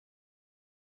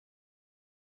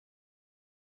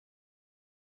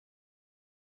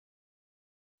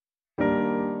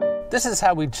This is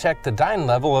how we check the Dyne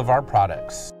level of our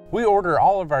products. We order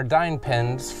all of our Dyne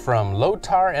pens from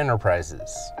Low-Tar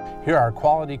Enterprises. Here are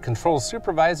quality control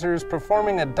supervisors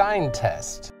performing a Dyne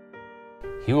test.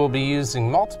 He will be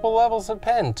using multiple levels of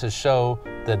pen to show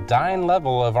the Dyne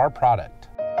level of our product.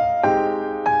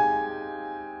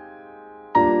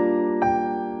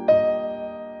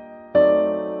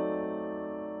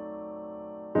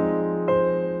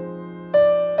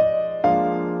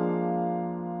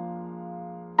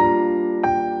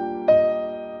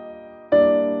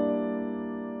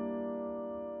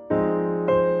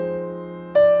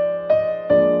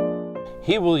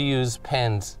 He will use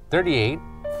pens 38,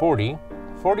 40,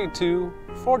 42,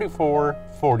 44,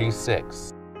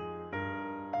 46.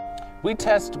 We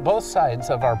test both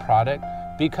sides of our product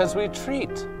because we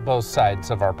treat both sides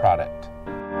of our product.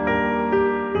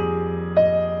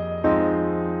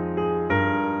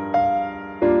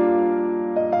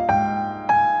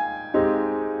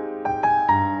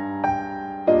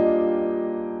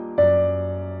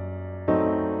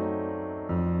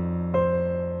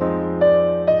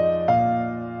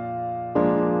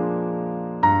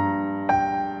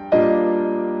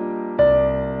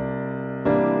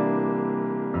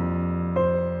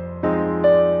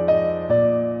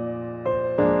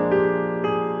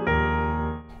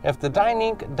 If the Dyne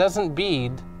ink doesn't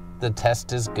bead, the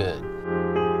test is good.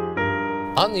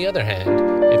 On the other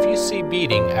hand, if you see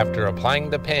beading after applying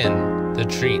the pen, the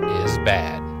treat is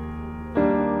bad.